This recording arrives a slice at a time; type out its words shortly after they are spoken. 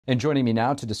And joining me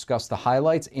now to discuss the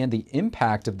highlights and the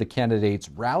impact of the candidates'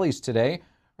 rallies today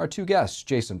are two guests.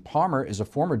 Jason Palmer is a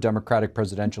former Democratic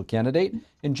presidential candidate,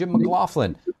 and Jim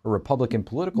McLaughlin, a Republican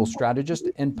political strategist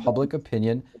and public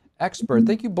opinion expert.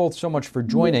 Thank you both so much for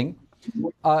joining.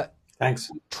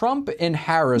 Thanks. Trump and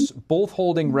Harris both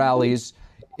holding rallies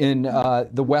in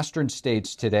the western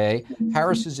states today.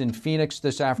 Harris is in Phoenix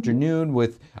this afternoon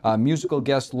with musical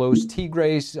guest Los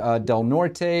Tigres del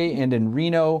Norte, and in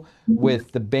Reno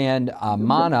with the band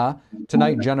Mana.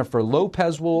 Tonight, Jennifer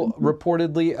Lopez will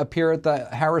reportedly appear at the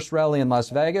Harris rally in Las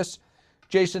Vegas.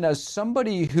 Jason, as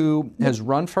somebody who has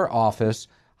run for office,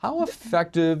 how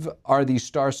effective are these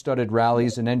star-studded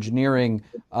rallies in engineering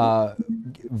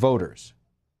voters?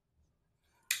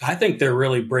 I think they're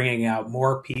really bringing out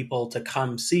more people to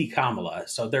come see Kamala.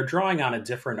 So they're drawing on a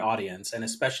different audience, and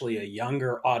especially a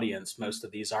younger audience, most of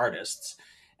these artists.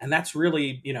 And that's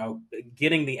really,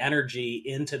 getting the energy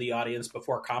into the audience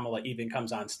before Kamala even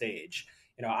comes on stage.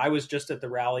 I was just at the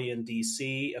rally in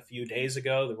DC a few days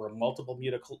ago. There were multiple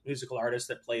musical artists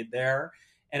that played there.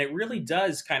 And it really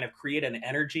does kind of create an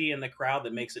energy in the crowd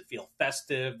that makes it feel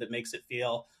festive, that makes it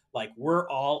feel like we're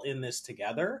all in this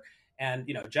together. And,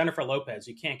 Jennifer Lopez,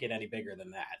 you can't get any bigger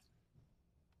than that.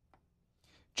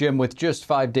 Jim, with just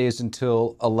 5 days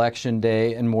until Election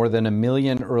Day and more than 1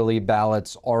 million early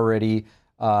ballots already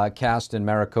cast in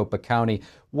Maricopa County,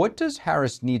 what does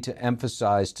Harris need to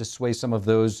emphasize to sway some of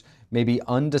those maybe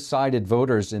undecided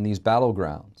voters in these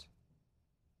battlegrounds?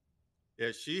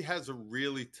 Yeah, she has a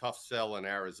really tough sell in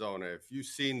Arizona. If you've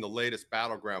seen the latest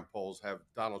battleground polls, have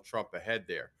Donald Trump ahead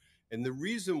there. And the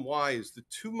reason why is the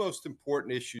two most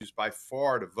important issues by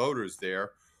far to voters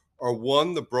there are,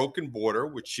 one, the broken border,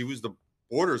 which she was the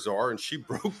border czar and she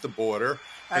broke the border.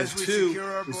 And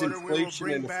two, is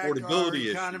inflation and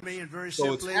affordability issues.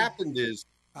 So what's happened is,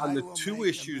 on the two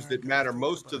issues that matter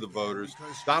most to the voters,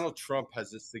 Donald Trump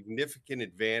has a significant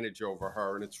advantage over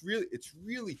her. And it's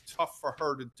really tough for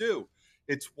her to do.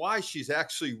 It's why she's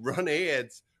actually run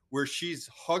ads where she's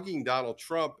hugging Donald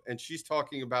Trump, and she's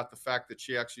talking about the fact that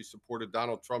she actually supported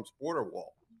Donald Trump's border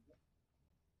wall.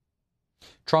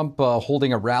 Trump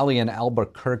holding a rally in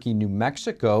Albuquerque, New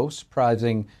Mexico,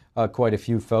 surprising quite a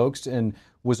few folks, and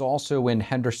was also in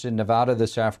Henderson, Nevada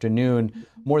this afternoon.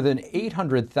 More than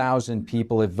 800,000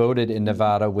 people have voted in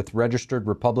Nevada, with registered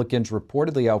Republicans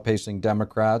reportedly outpacing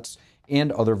Democrats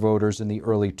and other voters in the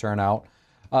early turnout.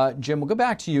 Jim, we'll go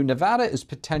back to you. Nevada is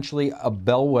potentially a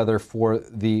bellwether for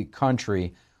the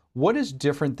country. What is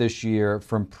different this year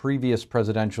from previous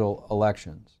presidential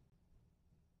elections?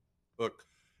 Look,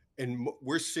 and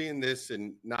we're seeing this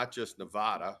in not just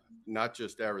Nevada, not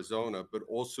just Arizona, but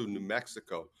also New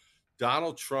Mexico.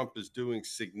 Donald Trump is doing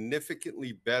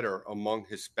significantly better among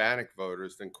Hispanic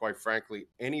voters than, quite frankly,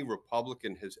 any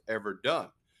Republican has ever done.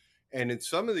 And in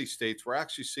some of these states, we're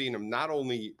actually seeing him not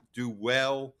only do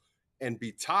well and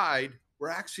be tied, we're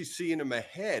actually seeing him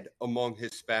ahead among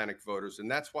Hispanic voters.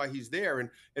 And that's why he's there.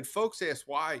 And folks ask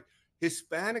why.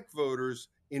 Hispanic voters,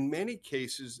 in many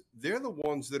cases, they're the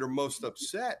ones that are most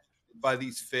upset by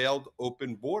these failed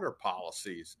open border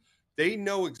policies. They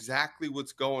know exactly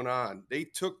what's going on. They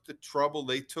took the trouble,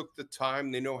 they took the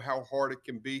time, they know how hard it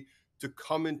can be to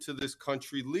come into this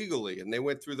country legally, and they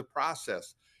went through the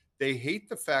process. They hate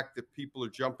the fact that people are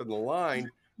jumping the line.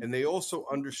 And they also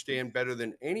understand better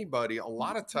than anybody, a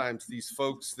lot of times these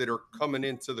folks that are coming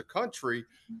into the country,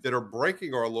 that are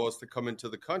breaking our laws to come into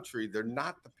the country, they're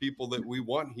not the people that we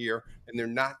want here, and they're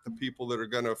not the people that are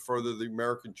going to further the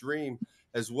American dream,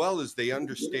 as well as they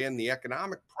understand the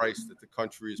economic price that the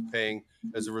country is paying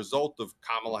as a result of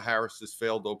Kamala Harris's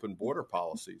failed open border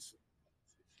policies.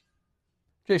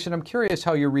 Jason, I'm curious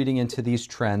how you're reading into these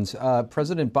trends.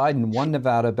 President Biden won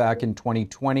Nevada back in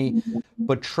 2020,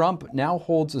 but Trump now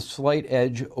holds a slight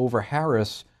edge over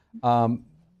Harris.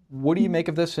 What do you make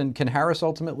of this? And can Harris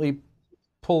ultimately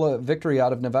pull a victory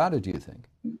out of Nevada, do you think?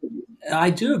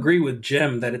 I do agree with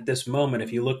Jim that at this moment,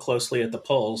 if you look closely at the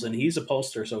polls, and he's a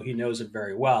pollster, so he knows it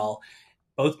very well,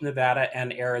 both Nevada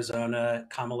and Arizona,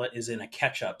 Kamala is in a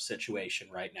catch-up situation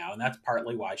right now, and that's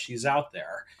partly why she's out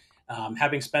there.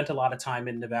 Having spent a lot of time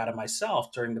in Nevada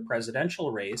myself during the presidential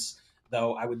race,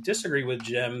 though I would disagree with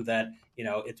Jim that,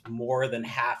 it's more than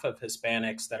half of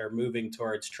Hispanics that are moving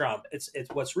towards Trump. It's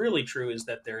what's really true is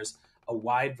that there's a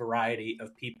wide variety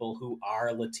of people who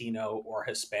are Latino or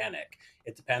Hispanic.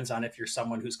 It depends on if you're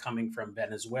someone who's coming from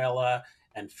Venezuela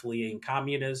and fleeing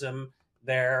communism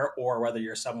there, or whether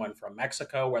you're someone from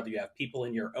Mexico, whether you have people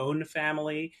in your own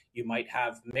family, you might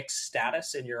have mixed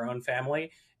status in your own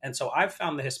family. And so I've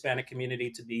found the Hispanic community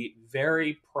to be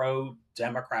very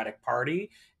pro-Democratic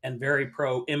Party and very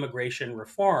pro-immigration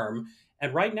reform.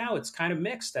 And right now, it's kind of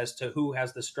mixed as to who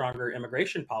has the stronger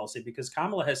immigration policy, because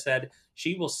Kamala has said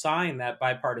she will sign that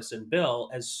bipartisan bill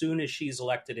as soon as she's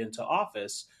elected into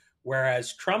office.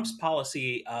 Whereas Trump's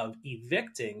policy of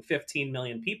evicting 15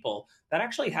 million people, that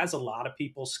actually has a lot of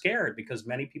people scared, because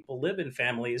many people live in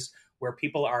families where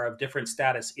people are of different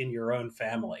status in your own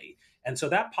family. And so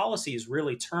that policy has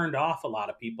really turned off a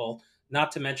lot of people,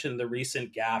 not to mention the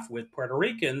recent gaffe with Puerto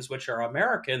Ricans, which are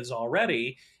Americans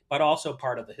already, but also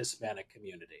part of the Hispanic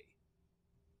community.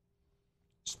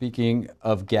 Speaking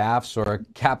of gaffes or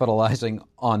capitalizing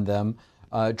on them,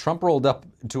 Trump rolled up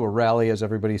to a rally, as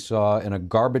everybody saw, in a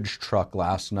garbage truck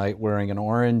last night wearing an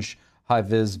orange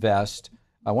high-vis vest.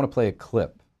 I want to play a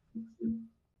clip.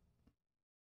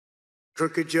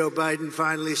 Crooked Joe Biden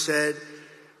finally said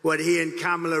what he and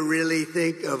Kamala really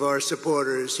think of our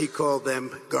supporters. He called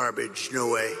them garbage.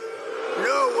 No way.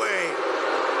 No way.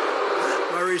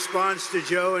 My response to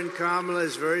Joe and Kamala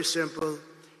is very simple.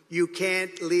 You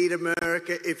can't lead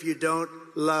America if you don't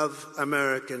love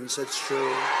Americans. That's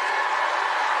true.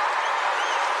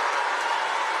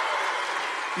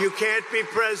 You can't be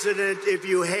president if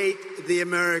you hate the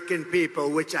American people,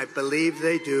 which I believe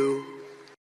they do.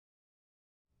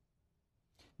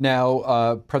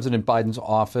 Now, President Biden's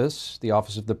office, the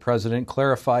Office of the President,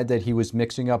 clarified that he was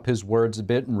mixing up his words a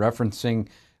bit and referencing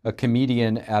a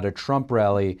comedian at a Trump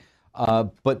rally.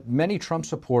 But many Trump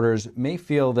supporters may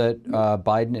feel that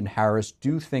Biden and Harris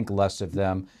do think less of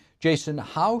them. Jason,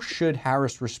 how should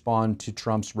Harris respond to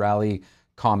Trump's rally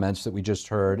comments that we just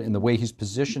heard and the way he's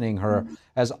positioning her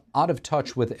as out of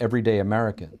touch with everyday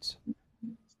Americans?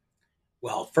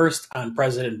 Well, first, on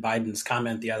President Biden's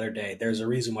comment the other day, there's a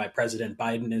reason why President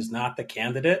Biden is not the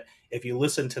candidate. If you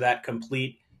listen to that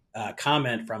complete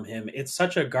comment from him, it's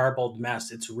such a garbled mess.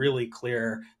 It's really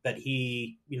clear that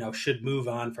he, should move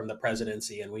on from the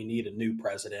presidency, and we need a new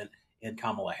president in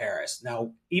Kamala Harris.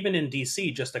 Now, even in D.C.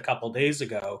 just a couple days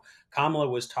ago, Kamala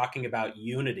was talking about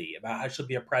unity, about how she'll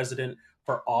be a president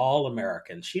for all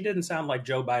Americans. She didn't sound like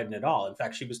Joe Biden at all. In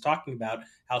fact, she was talking about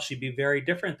how she'd be very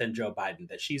different than Joe Biden,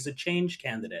 that she's a change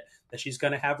candidate, that she's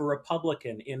going to have a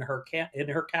Republican in her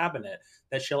cabinet,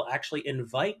 that she'll actually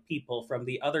invite people from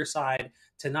the other side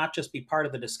to not just be part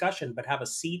of the discussion, but have a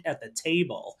seat at the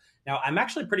table. Now, I'm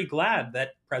actually pretty glad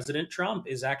that President Trump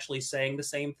is actually saying the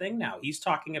same thing now. He's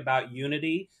talking about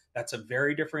unity. That's a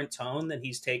very different tone than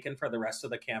he's taken for the rest of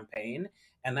the campaign.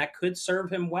 And that could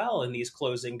serve him well in these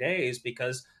closing days,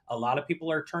 because a lot of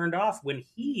people are turned off when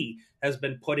he has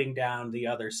been putting down the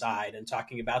other side and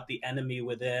talking about the enemy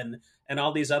within and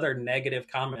all these other negative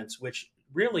comments, which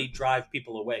really drive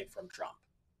people away from Trump.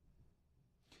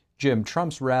 Jim,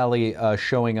 Trump's rally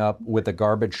showing up with a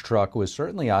garbage truck was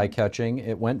certainly eye-catching.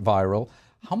 It went viral.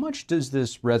 How much does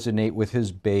this resonate with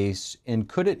his base, and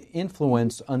could it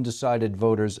influence undecided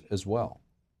voters as well?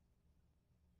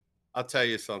 I'll tell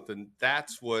you something.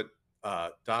 That's what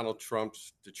Donald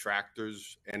Trump's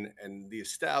detractors and the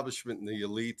establishment and the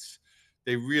elites,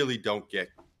 they really don't get.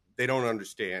 They don't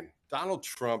understand. Donald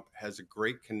Trump has a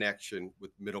great connection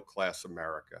with middle-class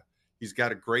America. He's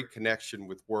got a great connection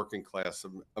with working-class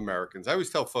Americans. I always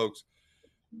tell folks,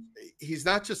 he's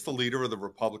not just the leader of the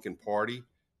Republican Party.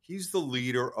 He's the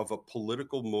leader of a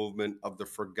political movement of the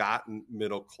forgotten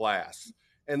middle class.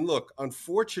 And look,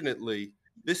 unfortunately,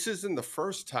 this isn't the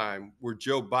first time where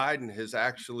Joe Biden has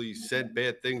actually said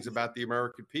bad things about the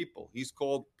American people. He's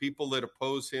called people that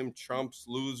oppose him Trump's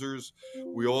losers.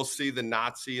 We all see the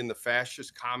Nazi and the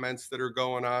fascist comments that are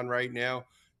going on right now.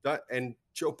 And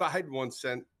Joe Biden once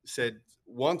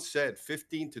said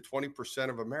 15 to 20%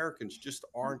 of Americans just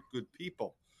aren't good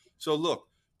people. So look,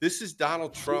 this is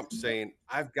Donald Trump saying,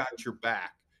 I've got your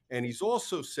back. And he's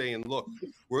also saying, look,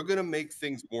 we're going to make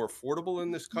things more affordable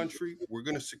in this country. We're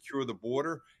going to secure the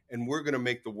border, and we're going to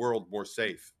make the world more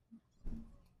safe.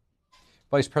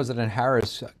 Vice President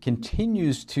Harris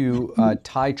continues to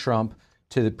tie Trump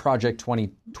to the Project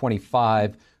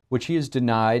 2025, which he has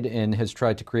denied and has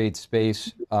tried to create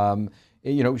space.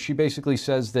 She basically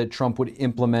says that Trump would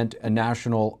implement a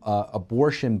national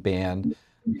abortion ban.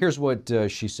 Here's what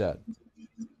she said.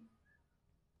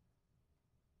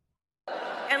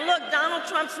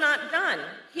 Trump's not done.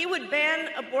 He would ban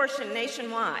abortion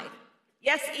nationwide.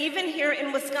 Yes, even here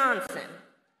in Wisconsin.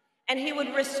 And he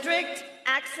would restrict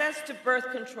access to birth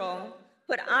control,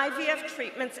 put IVF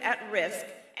treatments at risk,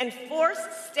 and force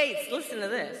states, listen to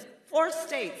this, force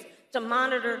states to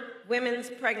monitor women's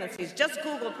pregnancies. Just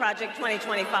Google Project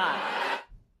 2025.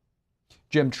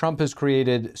 Jim, Trump has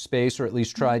created space, or at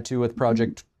least tried to, with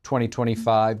Project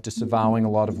 2025, disavowing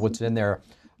a lot of what's in there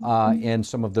and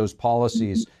some of those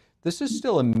policies. This is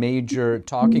still a major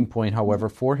talking point, however,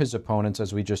 for his opponents,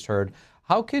 as we just heard.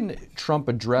 How can Trump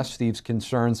address these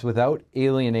concerns without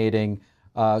alienating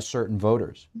certain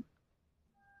voters?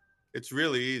 It's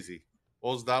really easy.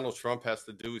 All Donald Trump has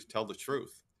to do is tell the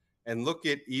truth. And look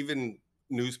at even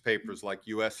newspapers like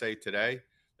USA Today.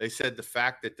 They said the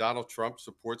fact that Donald Trump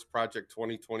supports Project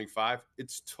 2025,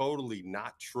 it's totally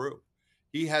not true.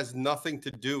 He has nothing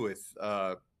to do with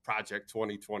Project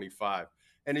 2025.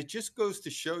 And it just goes to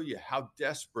show you how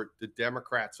desperate the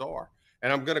Democrats are.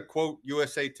 And I'm going to quote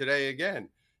USA Today again,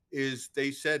 is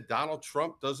they said Donald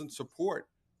Trump doesn't support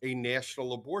a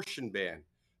national abortion ban.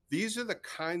 These are the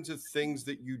kinds of things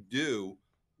that you do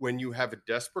when you have a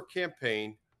desperate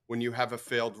campaign, when you have a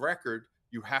failed record.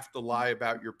 You have to lie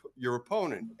about your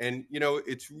opponent. And, you know,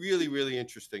 it's really, really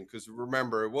interesting because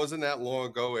remember, it wasn't that long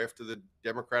ago after the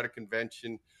Democratic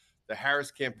convention, the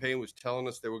Harris campaign was telling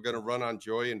us they were going to run on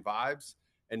joy and vibes.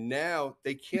 And now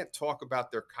they can't talk about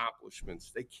their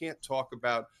accomplishments. They can't talk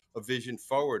about a vision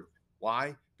forward.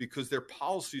 Why? Because their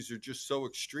policies are just so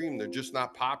extreme. They're just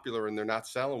not popular and they're not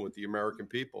selling with the American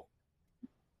people.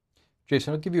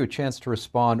 Jason, I'll give you a chance to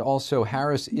respond. Also,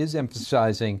 Harris is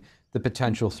emphasizing the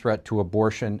potential threat to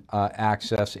abortion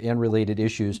access and related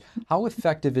issues. How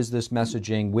effective is this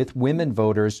messaging with women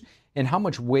voters, and how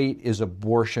much weight is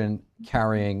abortion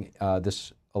carrying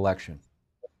this election?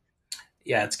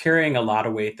 Yeah, it's carrying a lot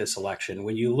of weight this election.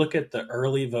 When you look at the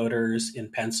early voters in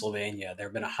Pennsylvania, there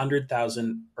have been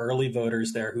 100,000 early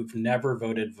voters there who've never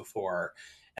voted before.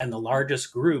 And the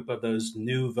largest group of those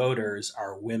new voters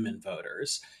are women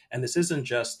voters. And this isn't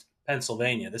just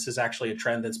Pennsylvania. This is actually a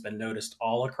trend that's been noticed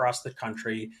all across the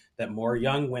country, that more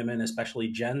young women, especially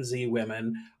Gen Z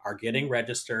women, are getting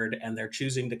registered and they're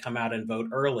choosing to come out and vote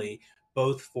early,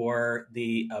 both for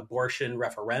the abortion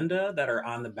referenda that are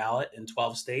on the ballot in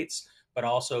 12 states, but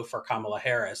also for Kamala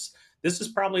Harris. This is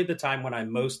probably the time when I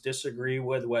most disagree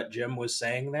with what Jim was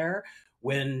saying there.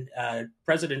 When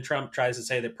President Trump tries to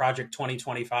say that Project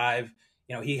 2025,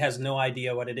 he has no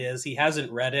idea what it is. He hasn't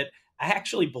read it. I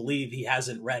actually believe he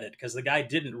hasn't read it because the guy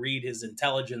didn't read his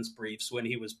intelligence briefs when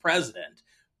he was president.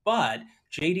 But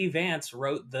J.D. Vance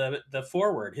wrote the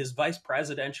foreword. His vice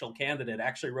presidential candidate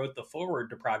actually wrote the foreword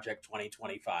to Project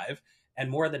 2025. And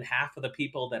more than half of the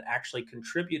people that actually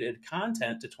contributed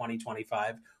content to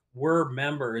 2025 were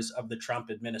members of the Trump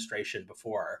administration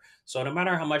before. So no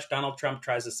matter how much Donald Trump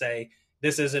tries to say,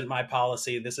 this isn't my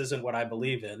policy, this isn't what I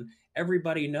believe in,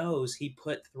 everybody knows he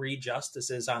put 3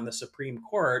 justices on the Supreme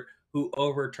Court who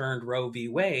overturned Roe v.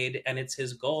 Wade, and it's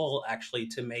his goal actually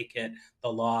to make it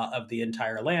the law of the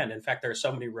entire land. In fact, there are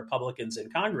so many Republicans in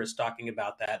Congress talking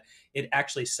about that. It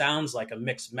actually sounds like a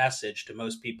mixed message to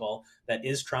most people that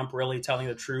is Trump really telling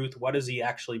the truth? What does he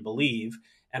actually believe?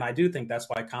 And I do think that's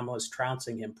why Kamala is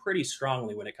trouncing him pretty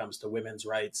strongly when it comes to women's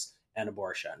rights and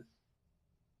abortion.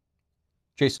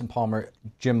 Jason Palmer,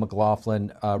 Jim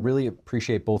McLaughlin, really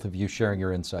appreciate both of you sharing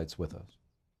your insights with us.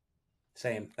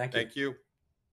 Same. Thank you. Thank you.